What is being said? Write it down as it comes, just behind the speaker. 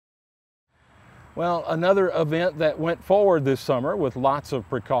Well, another event that went forward this summer with lots of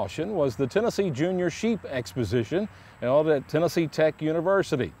precaution was the Tennessee Junior Sheep Exposition held at Tennessee Tech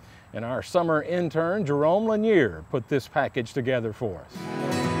University. And our summer intern, Jerome Linyear, put this package together for us.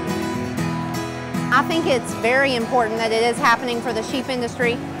 I think it's very important that it is happening for the sheep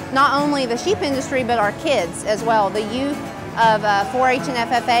industry, not only the sheep industry, but our kids as well, the youth of 4-H and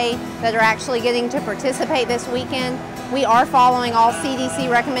FFA that are actually getting to participate this weekend. We are following all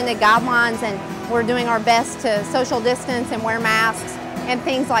CDC recommended guidelines, and we're doing our best to social distance and wear masks and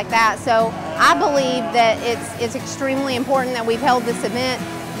things like that. So I believe that it's extremely important that we've held this event.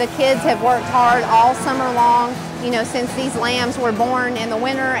 The kids have worked hard all summer long, since these lambs were born in the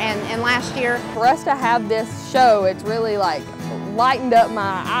winter and last year. For us to have this show, it's really like lightened up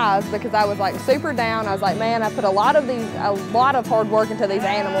my eyes, because I was like super down. I was like, man, I put a lot of hard work into these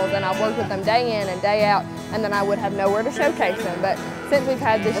animals, and I've worked with them day in and day out, and then I would have nowhere to showcase them. But since we've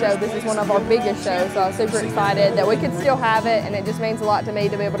had this show, this is one of our biggest shows, so I was super excited that we could still have it, and it just means a lot to me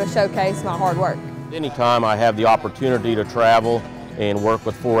to be able to showcase my hard work. Anytime I have the opportunity to travel and work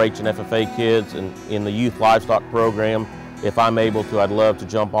with 4-H and FFA kids and in the youth livestock program, if I'm able to, I'd love to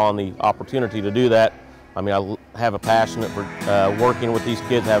jump on the opportunity to do that. I mean, I have a passion for working with these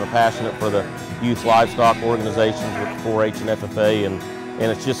kids, I have a passion for the youth livestock organizations with 4-H and FFA, and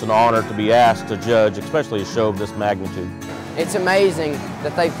it's just an honor to be asked to judge, especially a show of this magnitude. It's amazing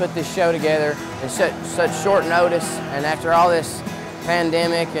that they put this show together in such short notice, and after all this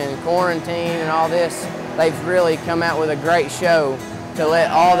pandemic and quarantine and all this, they've really come out with a great show to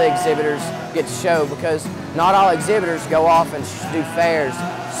let all the exhibitors get to show, because not all exhibitors go off and do fairs.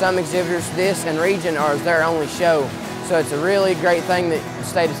 Some exhibitors, this and region, are their only show. So it's a really great thing that the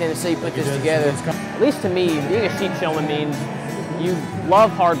state of Tennessee put this together. At least to me, being a sheep showman means you love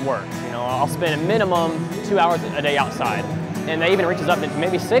hard work. I'll spend a minimum 2 hours a day outside. And that even reaches up to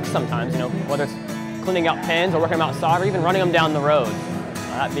maybe 6 sometimes, whether it's cleaning out pens or working them outside or even running them down the road.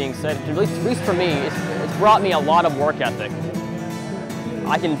 That being said, at least for me, it's brought me a lot of work ethic.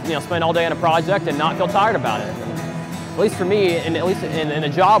 I can spend all day on a project and not feel tired about it. At least for me, and at least in the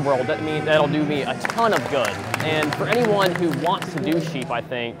job world, that'll do me a ton of good. And for anyone who wants to do sheep, I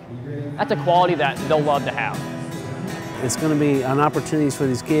think that's a quality that they'll love to have. It's going to be an opportunity for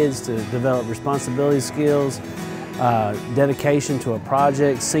these kids to develop responsibility skills, dedication to a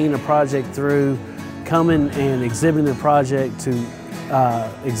project, seeing a project through, coming and exhibiting the project to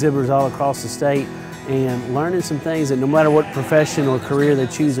exhibitors all across the state, and learning some things that no matter what profession or career they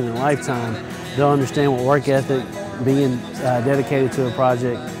choose in their lifetime, they'll understand what work ethic, being dedicated to a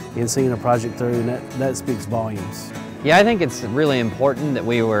project, and seeing a project through, and that speaks volumes. Yeah, I think it's really important that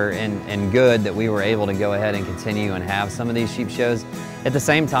we were, and good that we were able to go ahead and continue and have some of these sheep shows. At the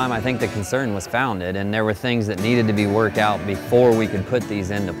same time, I think the concern was founded, and there were things that needed to be worked out before we could put these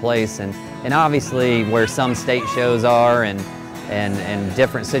into place. And obviously, where some state shows are and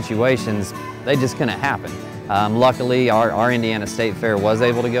different situations, they just couldn't happen. Luckily, our Indiana State Fair was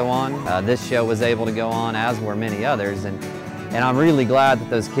able to go on. This show was able to go on, as were many others. And I'm really glad that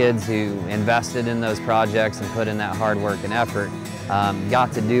those kids who invested in those projects and put in that hard work and effort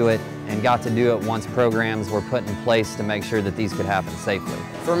got to do it, and got to do it once programs were put in place to make sure that these could happen safely.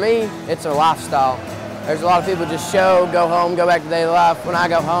 For me, it's a lifestyle. There's a lot of people just show, go home, go back to daily life. When I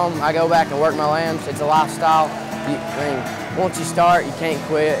go home, I go back and work my lambs. It's a lifestyle. Once you start, you can't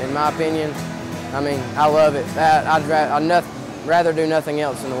quit, in my opinion. I love it. I'd rather do nothing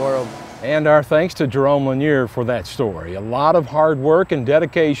else in the world. And our thanks to Jerome Linyear for that story. A lot of hard work and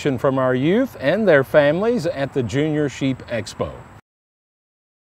dedication from our youth and their families at the Junior Sheep Expo.